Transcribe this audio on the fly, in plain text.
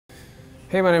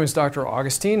Hey, my name is Dr.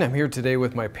 Augustine. I'm here today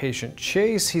with my patient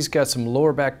Chase. He's got some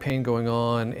lower back pain going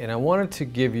on, and I wanted to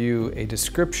give you a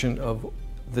description of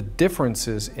the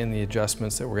differences in the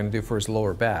adjustments that we're going to do for his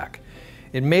lower back.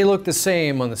 It may look the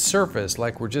same on the surface,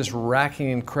 like we're just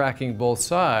racking and cracking both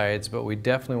sides, but we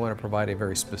definitely want to provide a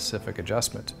very specific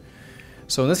adjustment.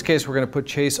 So in this case, we're going to put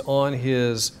Chase on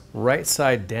his right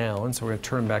side down. So we're going to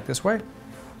turn him back this way.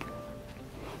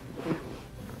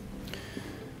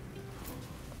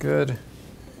 Good.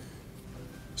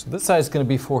 So this side is going to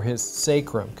be for his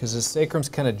sacrum, because his sacrum's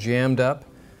kind of jammed up.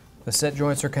 The set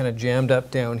joints are kind of jammed up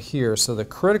down here. So the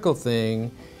critical thing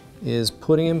is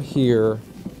putting him here,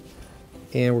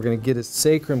 and we're going to get his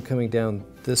sacrum coming down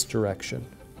this direction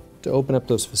to open up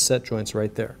those facet joints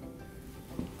right there.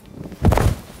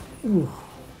 Ooh.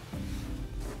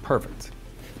 Perfect.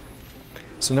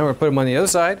 So now we're going to put him on the other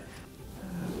side.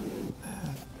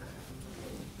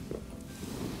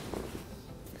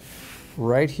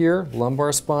 Right here,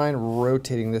 lumbar spine,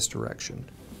 rotating this direction.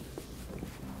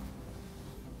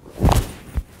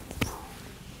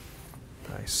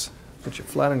 Nice. Put you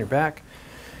flat on your back.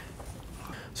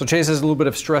 So Chase has a little bit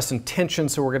of stress and tension,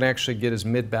 so we're going to actually get his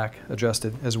mid-back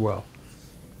adjusted as well.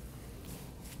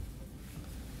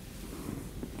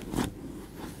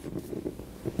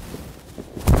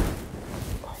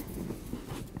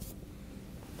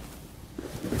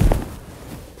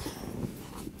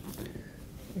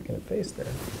 Face there.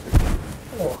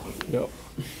 Oh, no.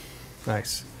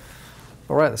 Nice.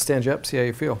 All right, let's stand you up, see how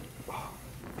you feel. A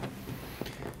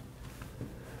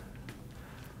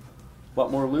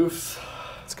lot more loose.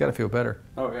 It's got to feel better.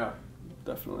 Oh yeah,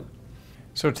 definitely.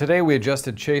 So today we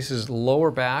adjusted Chase's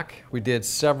lower back. We did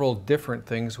several different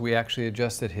things. We actually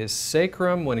adjusted his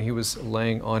sacrum when he was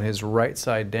laying on his right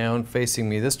side down, facing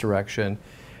me this direction.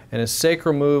 And his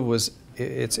sacrum move was,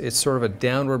 it's sort of a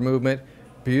downward movement.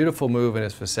 Beautiful move in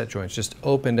his facet joints, just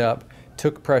opened up,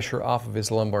 took pressure off of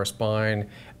his lumbar spine,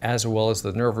 as well as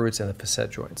the nerve roots and the facet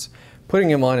joints.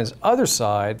 Putting him on his other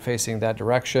side, facing that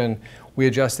direction, we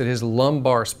adjusted his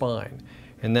lumbar spine,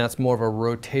 and that's more of a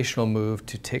rotational move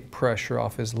to take pressure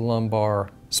off his lumbar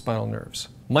spinal nerves.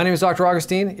 My name is Dr.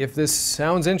 Augustine. If this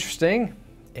sounds interesting,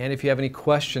 and if you have any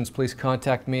questions, please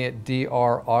contact me at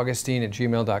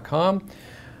draugustine@gmail.com.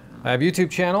 I have a YouTube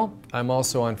channel. I'm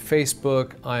also on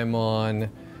Facebook, I'm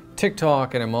on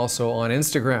TikTok, and I'm also on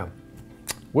Instagram.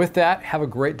 With that, have a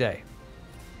great day.